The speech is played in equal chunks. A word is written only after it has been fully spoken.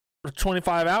for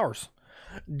 25 hours.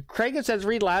 Kragan says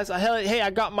read last. Hey, I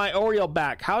got my Oreo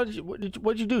back. How did you?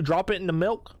 What'd you do? Drop it in the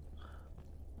milk?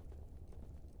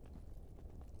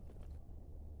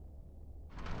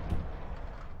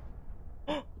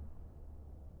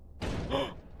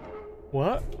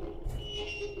 What?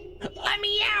 Let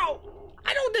me out!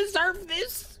 I don't deserve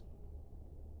this.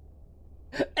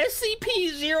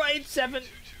 SCP-087.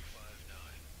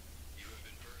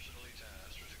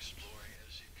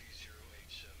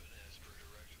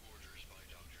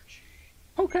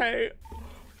 Okay. We're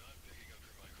not picking up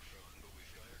your microphone, but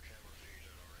we've got your camera feed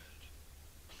on our end.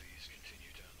 Please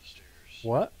continue down the stairs.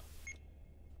 What?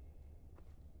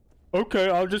 Okay,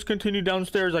 I'll just continue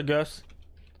downstairs, I guess.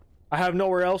 I have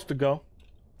nowhere else to go.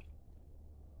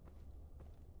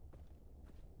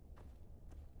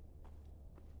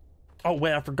 Oh,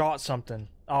 wait, I forgot something.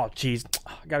 Oh, jeez.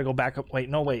 I gotta go back up. Wait,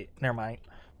 no, wait. Never mind.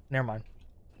 Never mind.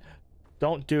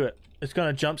 Don't do it. It's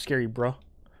gonna jump scare you, bro.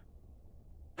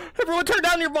 Everyone turn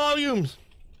down your volumes!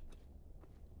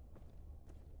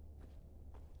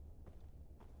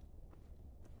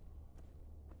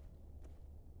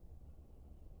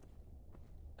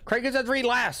 Craig says read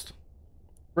last.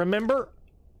 Remember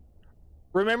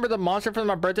the monster from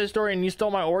my birthday story and you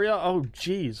stole my Oreo? Oh,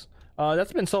 jeez.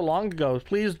 That's been so long ago.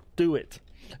 Please do it.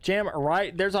 Jam,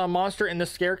 right? There's a monster in the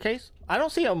staircase? I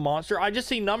don't see a monster. I just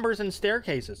see numbers and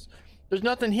staircases. There's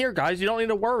nothing here, guys. You don't need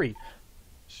to worry.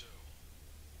 So,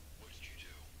 what did you do?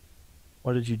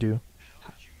 What did you do?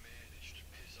 How did you manage to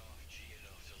piss off G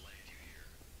enough to land you here?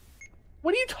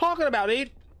 What are you talking about,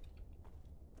 dude?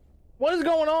 What is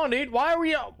going on, dude? Why are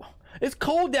we... It's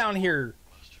cold down here.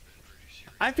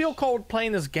 I feel cold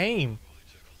playing this game.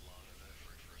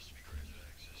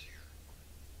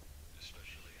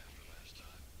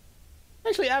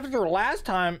 Actually, after last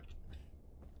time...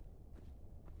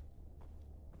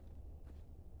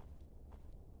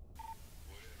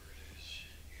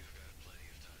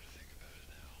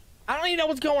 I don't even know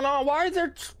what's going on. Why is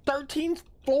there 13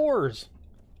 floors?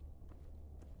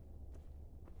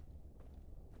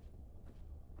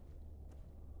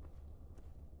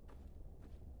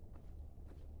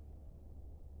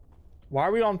 Why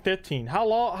are we on 15?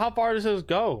 How far does this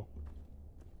go?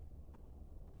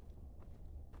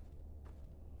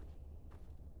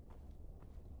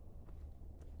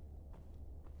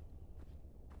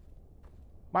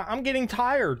 I'm getting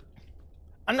tired.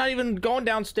 I'm not even going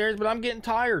downstairs, but I'm getting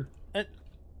tired.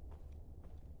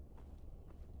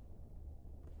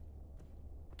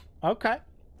 Okay.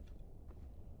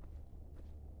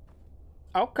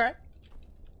 Okay.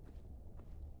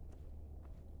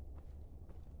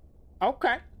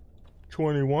 Okay.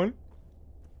 21.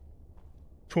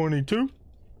 22.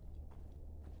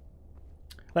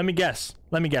 Let me guess.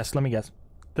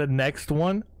 The next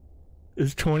one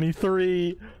is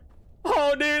 23.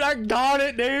 Oh, dude, I got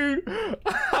it, dude.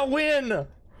 I win.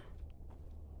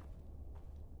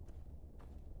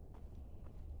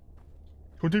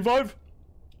 $25.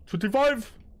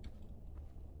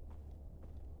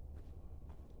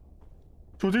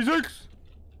 26.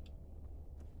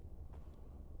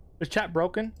 Is chat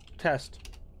broken? Test.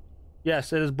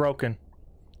 Yes, it is broken.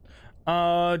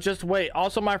 Just wait.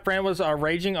 Also, my friend was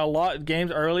raging a lot at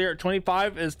games earlier.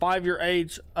 25 is 5 your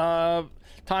age.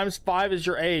 Times 5 is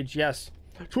your age. Yes.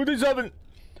 27.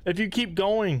 If you keep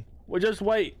going, well, just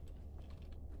wait.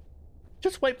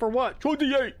 Just wait for what?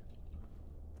 28.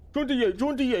 28.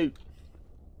 28.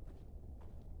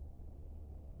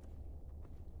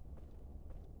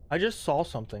 I just saw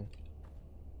something.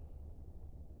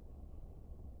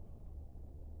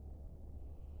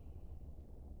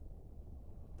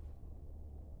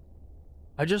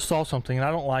 I just saw something and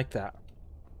I don't like that.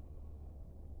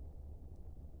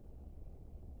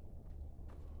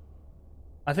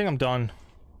 I think I'm done.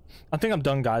 I think I'm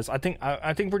done, guys. I think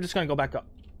we're just gonna go back up.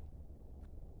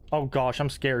 Oh gosh, I'm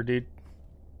scared, dude.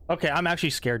 Okay, I'm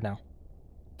actually scared now.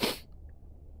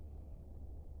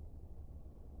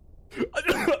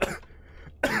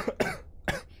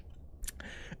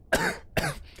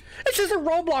 It's just a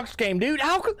Roblox game, dude.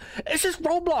 It's just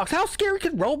Roblox. How scary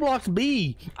could Roblox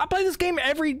be? I play this game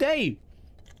every day.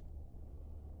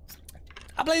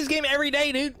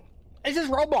 Dude. It's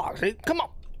just Roblox, dude. Come on.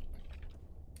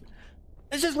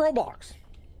 It's just Roblox.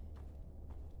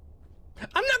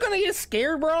 I'm not gonna get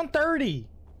scared. We're on 30.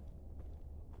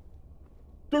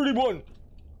 31.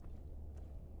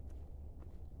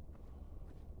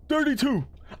 32.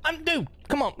 Dude,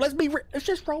 come on. Let's be real. It's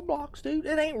just Roblox, dude.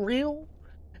 It ain't real.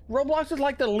 Roblox is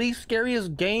like the least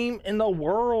scariest game in the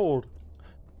world.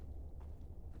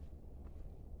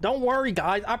 Don't worry,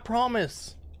 guys. I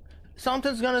promise.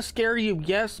 Something's gonna scare you,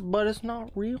 yes, but it's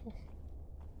not real.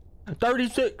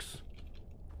 36.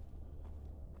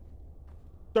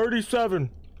 37.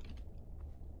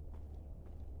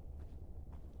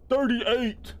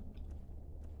 38.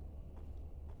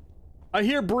 I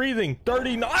hear breathing.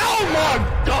 39. Oh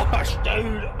my gosh,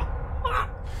 dude.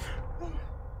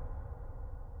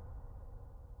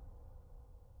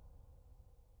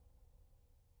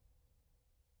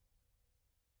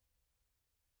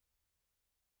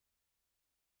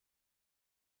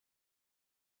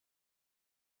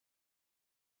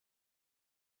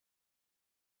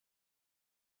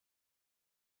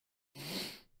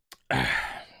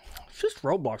 It's just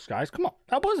Roblox, guys. Come on.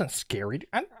 I wasn't scared.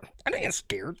 I didn't get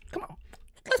scared. Come on.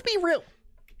 Let's be real.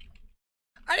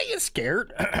 I didn't get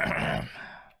scared.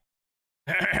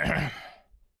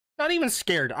 Not even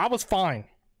scared. I was fine.